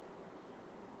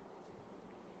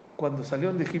cuando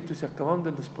salieron de Egipto y se acabaron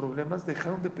de los problemas,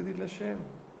 dejaron de pedirle a Hashem.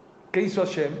 ¿Qué hizo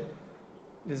Hashem?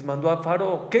 Les mandó a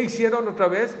Faraón. ¿Qué hicieron otra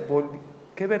vez?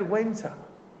 ¡Qué vergüenza!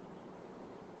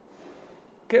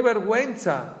 ¡Qué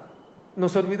vergüenza!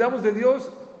 Nos olvidamos de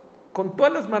Dios con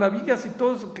todas las maravillas y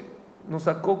todo eso que nos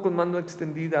sacó con mano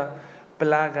extendida,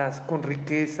 plagas, con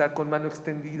riqueza, con mano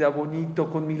extendida, bonito,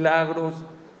 con milagros.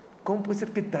 ¿Cómo puede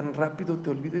ser que tan rápido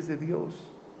te olvides de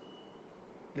Dios?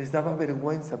 Les daba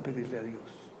vergüenza pedirle a Dios.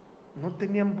 No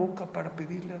tenían boca para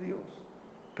pedirle a Dios,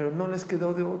 pero no les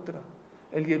quedó de otra.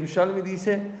 El Yerushalmi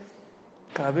dice,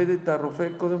 Cabe de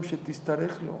Tarrofe Kodem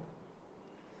Shetistarejlo.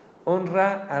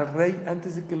 Honra al rey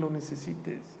antes de que lo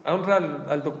necesites. Honra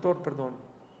al doctor, perdón.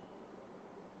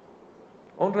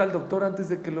 Honra al doctor antes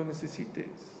de que lo necesites.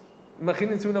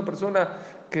 Imagínense una persona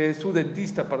que es su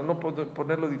dentista, para no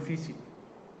ponerlo difícil.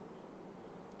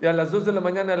 Y a las 2 de la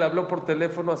mañana le habló por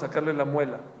teléfono a sacarle la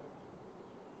muela.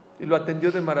 Y lo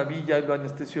atendió de maravilla, y lo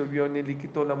anestesió bien, y le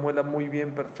quitó la muela muy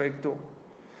bien, perfecto.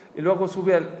 Y luego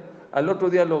sube al otro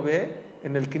día lo ve,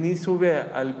 en el Knis sube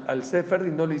al Sefer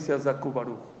y no le dice a Zaku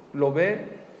Baruch. Lo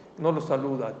ve, no lo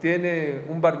saluda. Tiene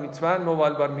un bar mitzvah, no va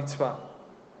al bar mitzvah.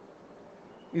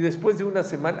 Y después de una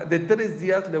semana, de 3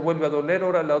 días le vuelve a doler,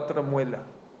 ahora la otra muela.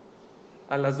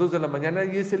 A las 2 de la mañana,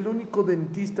 y es el único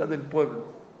dentista del pueblo.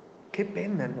 Qué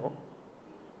pena, ¿no?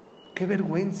 Qué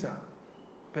vergüenza.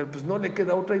 Pero pues no le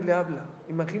queda otra y le habla.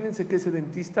 Imagínense que ese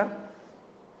dentista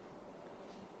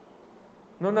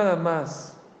no nada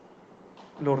más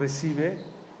lo recibe,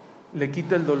 le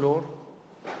quita el dolor,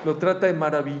 lo trata de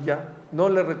maravilla, no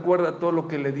le recuerda todo lo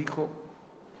que le dijo.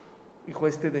 Dijo,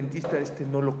 este dentista,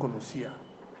 no lo conocía.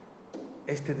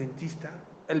 Este dentista,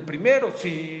 el primero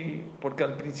sí, porque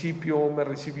al principio me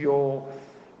recibió,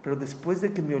 pero después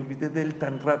de que me olvidé de él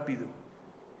tan rápido,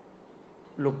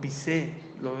 lo pisé,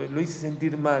 lo hice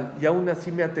sentir mal, y aún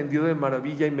así me atendió de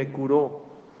maravilla y me curó,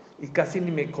 y casi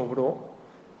ni me cobró.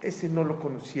 Ese no lo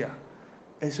conocía.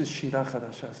 Eso es Shirah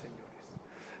Hadashah, señores.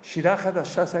 Shirah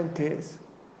Hadashah, ¿saben qué es?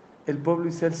 El pueblo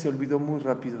Israel se olvidó muy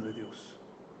rápido de Dios.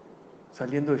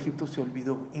 Saliendo de Egipto se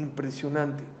olvidó,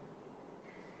 impresionante.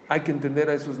 Hay que entender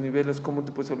a esos niveles cómo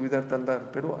te puedes olvidar tan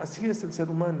rápido, pero así es el ser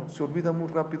humano, se olvida muy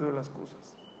rápido de las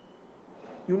cosas.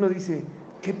 Y uno dice,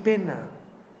 qué pena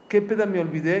me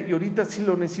olvidé y ahorita sí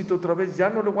lo necesito otra vez, ya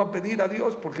no le voy a pedir a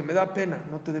Dios porque me da pena.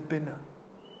 No te dé pena.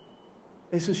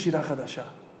 Eso es Shirah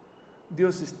Hadashah.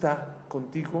 Dios está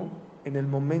contigo en el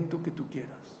momento que tú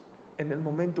quieras. En el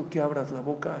momento que abras la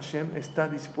boca, Hashem está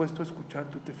dispuesto a escuchar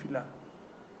tu tefilá.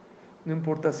 No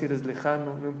importa si eres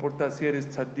lejano, no importa si eres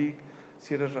tzaddik,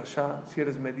 si eres rasha, si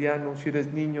eres mediano, si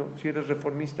eres niño, si eres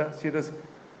reformista, si eres...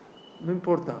 No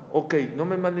importa, ok, no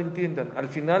me malentiendan. Al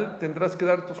final tendrás que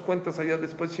dar tus cuentas allá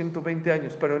después de 120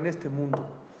 años, pero en este mundo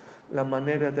la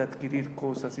manera de adquirir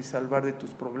cosas y salvar de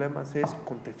tus problemas es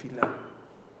con tefilá.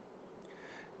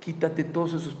 Quítate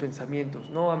todos esos pensamientos.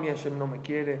 No, a mí Hashem no me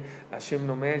quiere, Hashem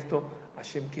no me esto.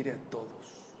 Hashem quiere a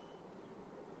todos.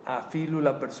 A Filu,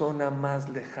 la persona más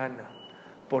lejana.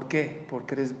 ¿Por qué?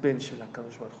 Porque eres Ben Shel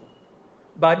HaKadosh Baruch Hu.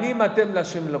 Banim atem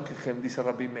l'Hashem Elokechem, dice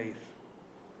Rabbi Meir.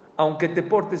 Aunque te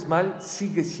portes mal,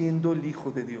 sigue siendo el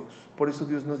hijo de Dios. Por eso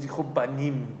Dios nos dijo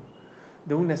Banim.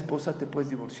 De una esposa te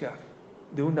puedes divorciar.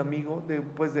 De un amigo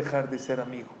puedes dejar de ser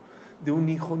amigo. De un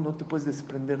hijo no te puedes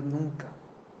desprender nunca.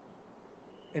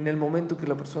 En el momento que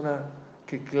la persona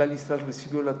que Klal Yisrael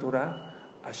recibió la Torah,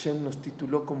 Hashem nos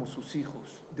tituló como sus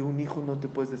hijos. De un hijo no te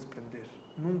puedes desprender,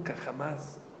 nunca,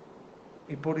 jamás.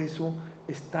 Y por eso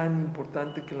es tan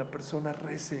importante que la persona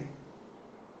rece.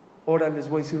 Ahora les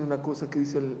voy a decir una cosa que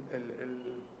dice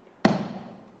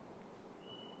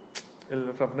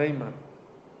el Rav Neiman.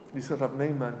 Dice Rav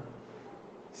Neiman,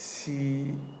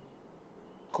 si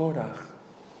Korach,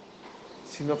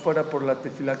 si no fuera por la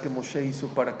tefilá que Moshe hizo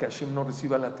para que Hashem no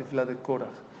reciba la tefilá de Korach,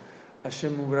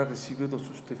 Hashem hubiera recibido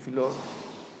sus tefilot.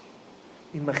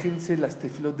 Imagínense las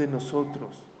tefilot de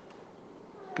nosotros,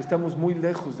 que estamos muy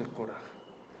lejos de Korach,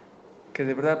 que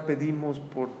de verdad pedimos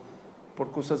por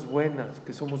cosas buenas,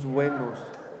 que somos buenos,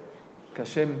 que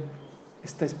Hashem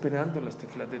está esperando las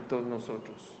tefilot de todos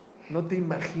nosotros. No te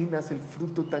imaginas el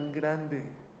fruto tan grande.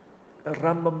 El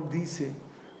Rambam dice,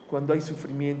 cuando hay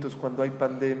sufrimientos, cuando hay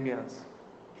pandemias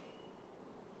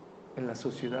en la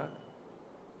sociedad,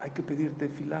 hay que pedir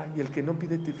tefilá, y el que no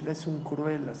pide tefilá es un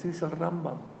cruel. Así dice el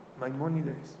Rambam,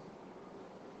 Maimónides.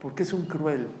 ¿Por qué es un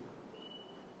cruel?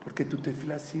 Porque tu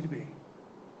tefilá sirve,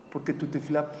 porque tu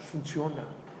tefilá funciona.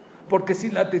 Porque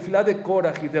si la tefilá de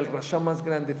Korach y del Rasha más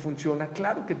grande funciona,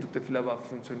 claro que tu tefilá va a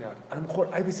funcionar. A lo mejor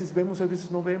hay veces vemos, hay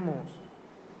veces no vemos.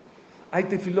 Hay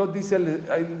tefilot, dice el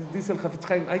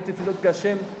Hafetz Haim, hay tefilot que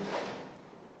Hashem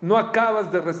No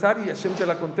acabas de rezar y Hashem te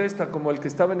la contesta, como el que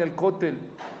estaba en el cótel.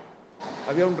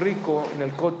 Había un rico en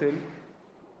el cótel,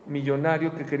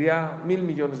 millonario, que quería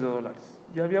 $1,000,000,000.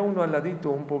 Y había uno al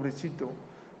ladito, un pobrecito,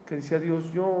 que decía: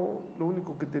 Dios, yo lo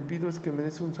único que te pido es que me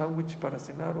des un sándwich para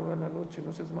cenar ahora en la noche,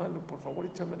 no seas malo, por favor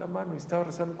échame la mano. Y estaba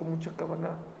rezando con mucha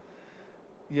cabana.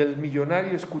 Y el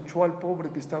millonario escuchó al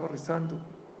pobre que estaba rezando.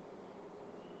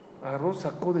 Agarró,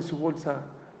 sacó de su bolsa,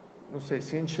 no sé,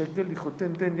 100 shekel, dijo: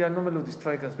 ten, ya no me lo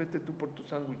distraigas, vete tú por tu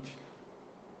sándwich.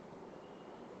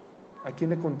 ¿A quién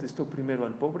le contestó primero,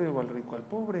 al pobre o al rico? Al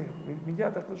pobre.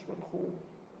 Miyad Akadosh Baruj Hu.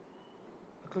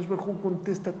 Akadosh Baruj Hu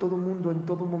contesta a todo mundo en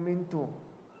todo momento.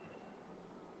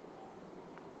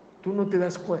 Tú no te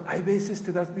das cuenta. Hay veces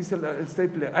te das, dice el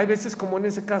Stapler, hay veces como en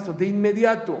ese caso, de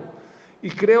inmediato.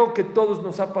 Y creo que todos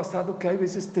nos ha pasado que hay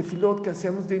veces tefilot que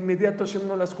hacemos de inmediato, Hashem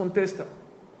no las contesta.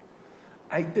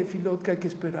 Hay tefilot que hay que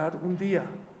esperar un día,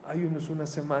 hay unos una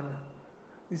semana.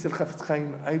 Dice el Hafez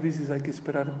Haim, hay veces hay que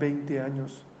esperar 20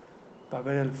 años para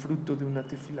ver el fruto de una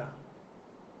tefilá.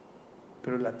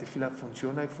 Pero la tefilá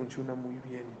funciona y funciona muy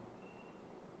bien.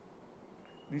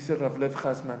 Dice Rav Lev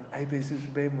Hasman, hay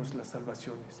veces vemos las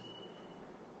salvaciones,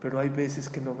 pero hay veces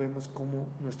que no vemos cómo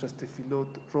nuestras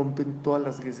tefilot rompen todas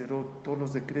las gezerot, todos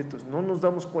los decretos. No nos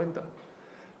damos cuenta.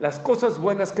 Las cosas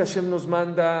buenas que Hashem nos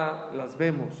manda, las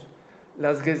vemos.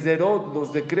 Las gezerot,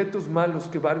 los decretos malos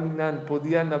que Barminan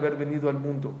podían haber venido al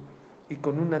mundo, y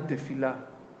con una tefilá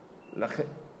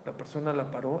la persona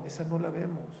la paró, esa no la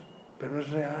vemos, pero es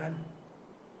real,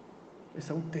 es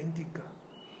auténtica.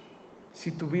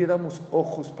 Si tuviéramos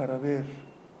ojos para ver,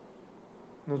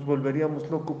 nos volveríamos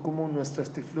locos como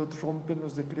nuestras tefilot rompen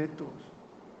los decretos.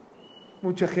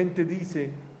 Mucha gente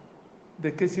dice: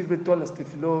 ¿de qué sirve todas las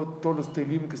tefilot, todos los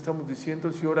telim que estamos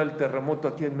diciendo si ahora el terremoto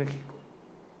aquí en México?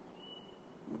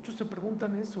 Muchos se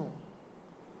preguntan eso.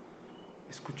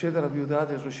 Escuché de la viuda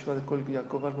de Rosh Hashanah de Kol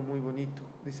Yaakov algo muy bonito.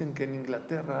 Dicen que en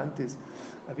Inglaterra antes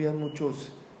había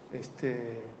muchos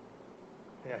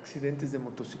accidentes de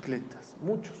motocicletas.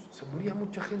 Muchos, se moría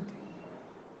mucha gente.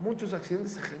 Muchos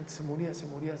accidentes, la gente se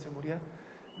moría.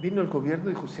 Vino el gobierno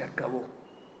y dijo: se acabó.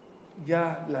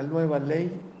 Ya la nueva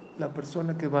ley, la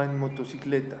persona que va en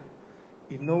motocicleta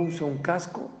y no usa un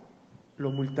casco,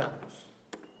 lo multamos.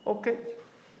 Ok.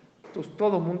 Entonces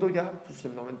todo el mundo ya, pues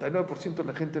el 99% de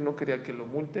la gente no quería que lo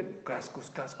multen.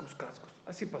 Cascos.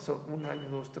 Así pasó 1 año,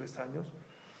 2, 3 años.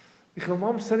 Dijeron: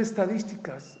 vamos a hacer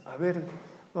estadísticas.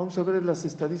 Vamos a ver las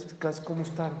estadísticas cómo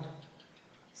están.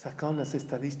 Sacaron las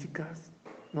estadísticas.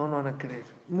 No van a creer.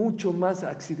 Mucho más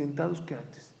accidentados que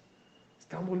antes.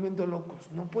 Están volviendo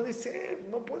locos. No puede ser.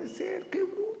 Qué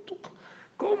bruto.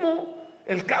 ¿Cómo?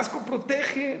 El casco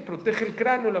protege el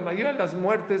cráneo. La mayoría de las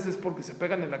muertes es porque se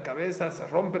pegan en la cabeza, se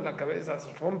rompen la cabeza,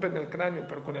 se rompen el cráneo,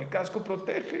 pero con el casco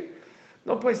protege.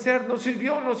 No puede ser, no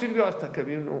sirvió, hasta que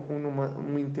vino uno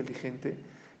muy inteligente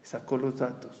y sacó los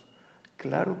datos.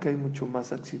 Claro que hay mucho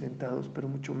más accidentados, pero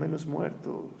mucho menos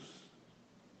muertos.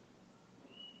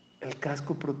 El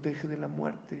casco protege de la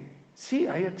muerte. Sí,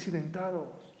 hay accidentados.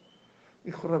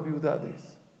 Dijo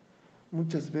Rabiudades.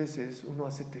 Muchas veces uno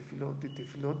hace tefilot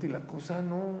y la cosa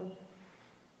no.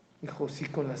 Dijo: si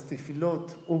con las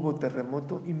tefilot hubo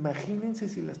terremoto, imagínense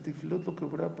si las tefilot lo que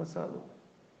hubiera pasado.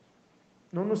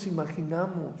 No nos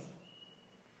imaginamos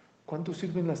cuánto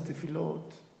sirven las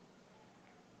tefilot.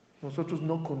 Nosotros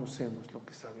no conocemos lo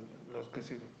que saben, los que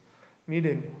sirven.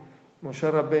 Miren,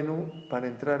 Moshe Rabbenu para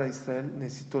entrar a Israel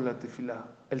necesitó la tefilá.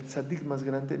 El tzadik más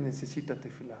grande necesita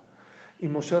tefilá. Y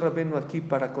Moshe Rabbenu aquí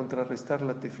para contrarrestar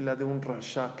la tefilá de un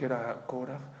rasha que era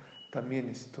Korah, también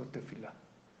necesitó tefilá.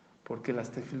 Porque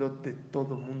las tefilot de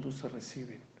todo mundo se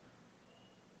reciben.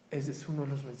 Ese es uno de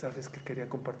los mensajes que quería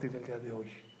compartir el día de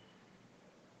hoy.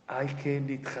 Hay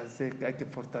que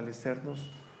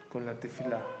fortalecernos con la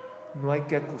tefilá. No hay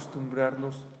que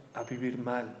acostumbrarnos a vivir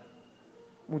mal.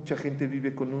 Mucha gente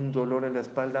vive con un dolor en la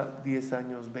espalda 10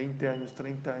 años, 20 años,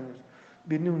 30 años.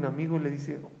 Viene un amigo y le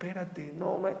dice: opérate.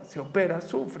 No, se opera,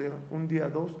 sufre un día,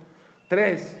 2,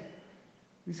 3.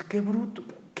 Dice: qué bruto,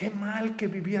 qué mal que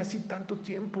vivía así tanto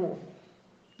tiempo.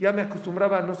 Ya me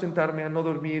acostumbraba a no sentarme, a no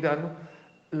dormir,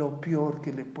 Lo peor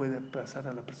que le puede pasar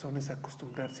a la persona es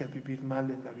acostumbrarse a vivir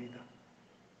mal en la vida.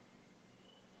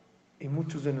 Y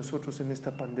muchos de nosotros en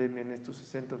esta pandemia, en estos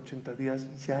 60, 80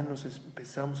 días, ya nos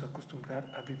empezamos a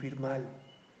acostumbrar a vivir mal.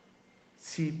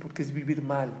 Sí, porque es vivir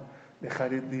mal. Dejar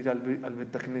de ir al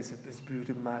Bet Knesset es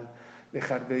vivir mal.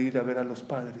 Dejar de ir a ver a los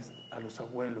padres, a los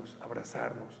abuelos,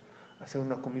 abrazarnos, hacer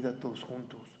una comida todos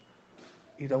juntos,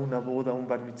 ir a una boda, a un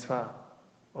bar mitzvah,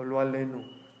 o lo aleno,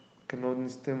 que no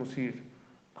necesitemos ir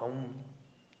a un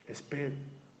sped,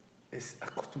 es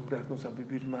acostumbrarnos a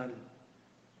vivir mal.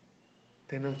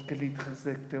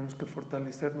 tenemos que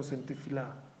fortalecernos en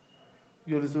tefilá.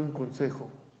 Yo les doy un consejo,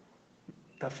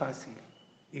 está fácil.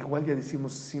 Igual ya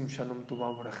decimos Sim Shalom Tova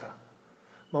Braja.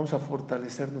 Vamos a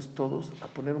fortalecernos todos, a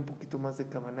poner un poquito más de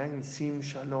Kavaná en Sim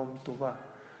Shalom Tova.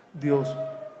 Dios,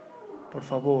 por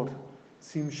favor,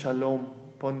 Sim Shalom,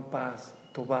 pon paz,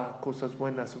 Tova, cosas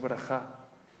buenas, Braja.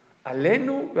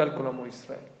 Alenu veal Kolamo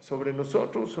Israel. Sobre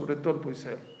nosotros, sobre todo el pueblo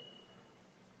Israel.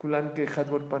 Kulan que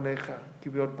Hadbor Paneja,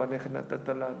 Kibior Paneja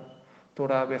Natatalan,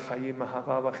 Torah Behayim,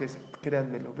 Ahababa,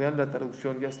 créanmelo, vean la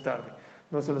traducción, ya es tarde,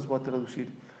 no se los voy a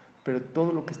traducir, pero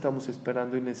todo lo que estamos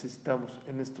esperando y necesitamos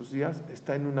en estos días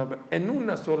está en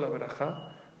una sola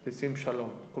verajá de Sim Shalom.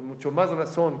 Con mucho más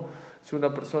razón, si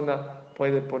una persona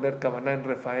puede poner Kavaná en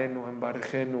Refaenu, en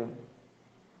Barjenu,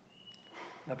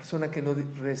 la persona que no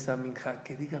reza Minja,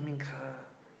 que diga Minja.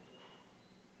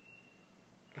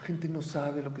 La gente no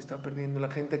sabe lo que está perdiendo. La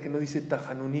gente que no dice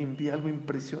Tajanunim, vi algo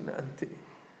impresionante.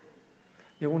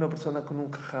 Llegó una persona con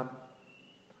un jajam.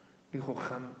 Dijo,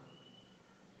 jajam,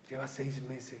 lleva 6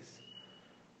 meses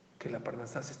que la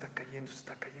parnasá se está cayendo, se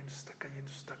está cayendo, se está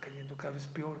cayendo, se está cayendo, cada vez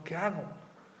peor. ¿Qué hago?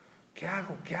 ¿Qué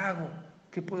hago? ¿Qué hago?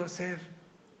 ¿Qué puedo hacer?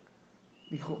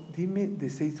 Dijo,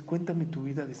 cuéntame tu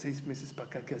vida de 6 meses para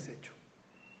acá, ¿qué has hecho?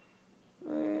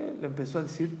 Le empezó a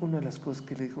decir una de las cosas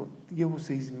que le dijo, llevo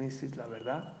 6 meses, la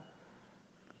verdad,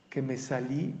 que me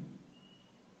salí,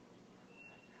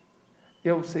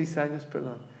 llevo 6 años,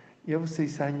 llevo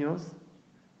 6 años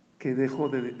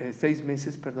que 6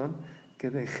 meses, que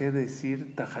dejé de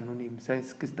decir Tajanunim.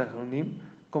 ¿Sabes qué es Tajanunim?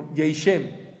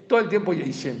 Yeishem, todo el tiempo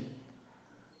Yeishem.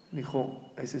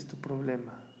 Dijo, ese es tu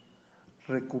problema.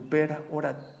 Recupera,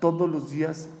 ora todos los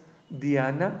días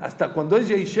Diana, hasta cuando es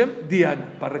Yeishem,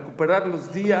 Diana, para recuperar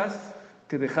los días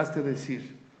que dejaste de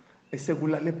decir. Es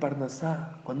segulale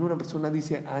parnasá. Cuando una persona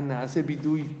dice Ana, hace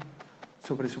bidui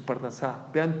sobre su parnasá.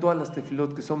 Vean todas las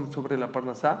tefilot que son sobre la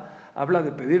parnasá. Habla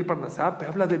de pedir parnasá,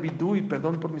 habla de bidui,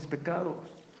 perdón por mis pecados.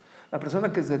 La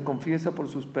persona que se confiesa por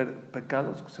sus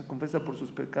pecados,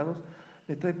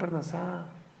 le trae parnasá.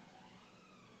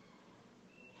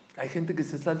 Hay gente que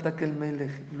se salta aquel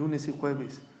melech lunes y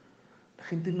jueves. La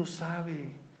gente no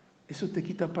sabe. Eso te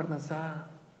quita parnasá.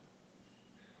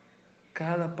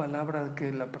 Cada palabra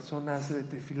que la persona hace de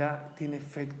tefilá tiene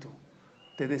efecto.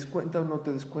 Te des cuenta o no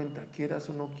te des cuenta, quieras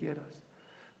o no quieras.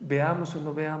 Veamos o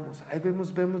no veamos. Ahí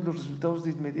vemos los resultados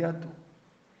de inmediato.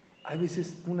 Hay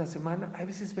veces una semana, hay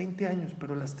veces 20 años,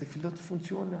 pero las tefilot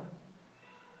funcionan.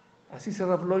 Así se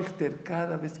Rav Leuchter,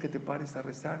 cada vez que te pares a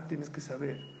rezar, tienes que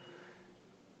saber.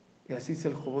 Y así es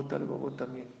el Jobot al Gobot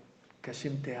también, que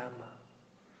Hashem te ama,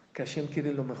 que Hashem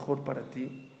quiere lo mejor para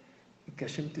ti y que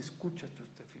Hashem te escucha tus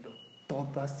tefilot.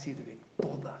 Todas sirven,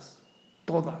 todas.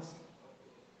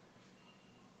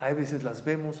 Hay veces las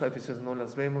vemos, hay veces no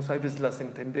las vemos, hay veces las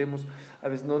entendemos, hay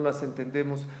veces no las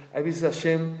entendemos. Hay veces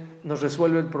Hashem nos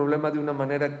resuelve el problema de una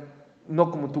manera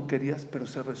no como tú querías, pero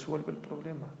se resuelve el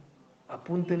problema.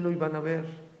 Apúntenlo y van a ver.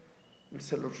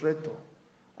 Se los reto.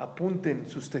 Apunten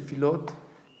sus tefilot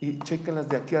y chequenlas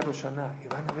de aquí a Rosh Hashanah y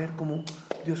van a ver cómo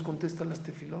Dios contesta las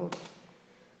tefilot.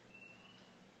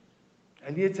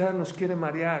 El Yetzirah nos quiere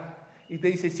marear y te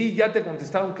dice, sí, ya te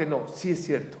contestaron que no. Sí, es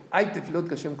cierto. Hay tefilot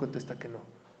que Hashem contesta que no.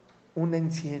 1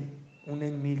 en 100, 1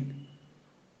 en 1000.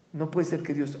 No puede ser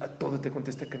que Dios a todo te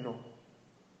conteste que no.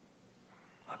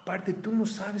 Aparte, tú no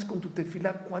sabes con tu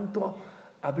tefilá cuánto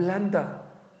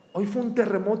ablanda. Hoy fue un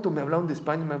terremoto, me hablaron de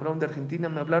España, me hablaron de Argentina,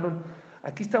 me hablaron.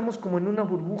 Aquí estamos como en una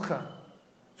burbuja.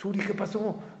 Suri, ¿qué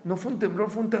pasó? No fue un temblor,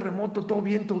 fue un terremoto, todo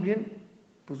bien, todo bien.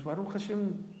 Pues Baruch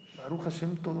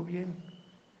Hashem, todo bien.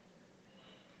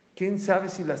 ¿Quién sabe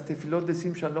si las tefilot de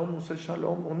Sim Shalom o Sel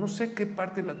Shalom, o no sé qué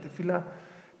parte de la tefila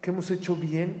que hemos hecho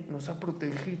bien nos ha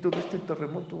protegido de este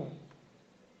terremoto?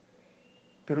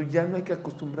 Pero ya no hay que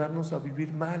acostumbrarnos a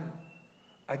vivir mal.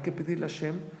 Hay que pedirle a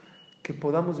Hashem que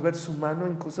podamos ver su mano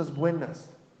en cosas buenas.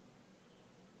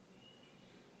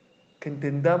 Que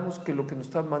entendamos que lo que nos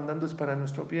está mandando es para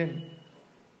nuestro bien.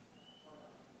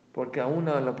 Porque aún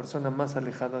a la persona más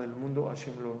alejada del mundo,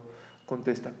 Hashem lo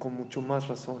contesta con mucho más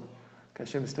razón. Que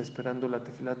Hashem está esperando la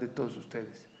tefilá de todos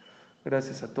ustedes.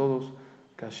 Gracias a todos.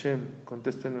 Que Hashem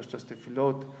conteste nuestras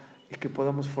tefilot y que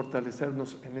podamos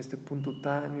fortalecernos en este punto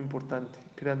tan importante.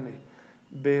 Créanme,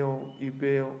 veo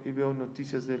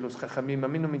noticias de los jajamim. A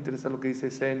mí no me interesa lo que dice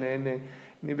CNN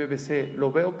ni BBC,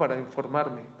 lo veo para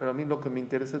informarme, pero a mí lo que me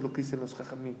interesa es lo que dicen los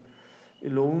jajamim. Y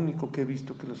lo único que he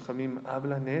visto que los jajamim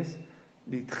hablan es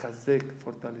litchazek,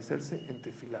 fortalecerse en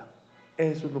tefilá.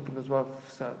 Eso es lo que nos va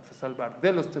a salvar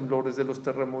de los temblores, de los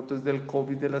terremotos, del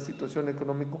COVID, de la situación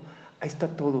económica. Ahí está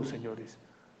todo, señores.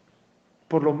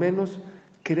 Por lo menos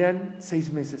crean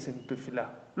 6 meses en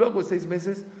tefilá. Luego de 6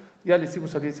 meses, ya le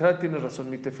decimos a Dios, tienes razón,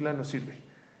 mi tefilá no sirve.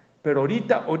 Pero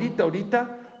ahorita,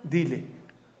 dile,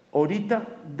 ahorita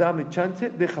dame chance,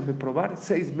 déjame probar,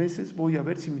 6 meses, voy a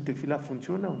ver si mi tefilá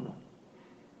funciona o no.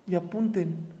 Y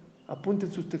apunten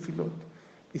sus tefilot.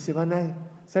 Y se van a...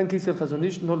 ¿Saben qué dice el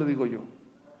Hazonish? No lo digo yo.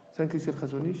 ¿Saben qué dice el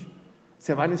Hazonish?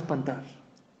 Se van a espantar,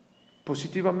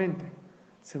 positivamente.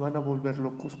 Se van a volver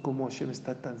locos como Hashem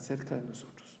está tan cerca de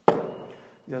nosotros.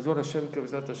 Y Azor Hashem, que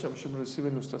Hashem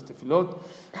recibe nuestras tefilot,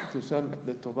 y que usan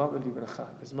de Tobá y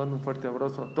Libraja. Les mando un fuerte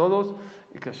abrazo a todos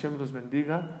y que Hashem los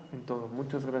bendiga en todo.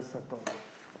 Muchas gracias a todos.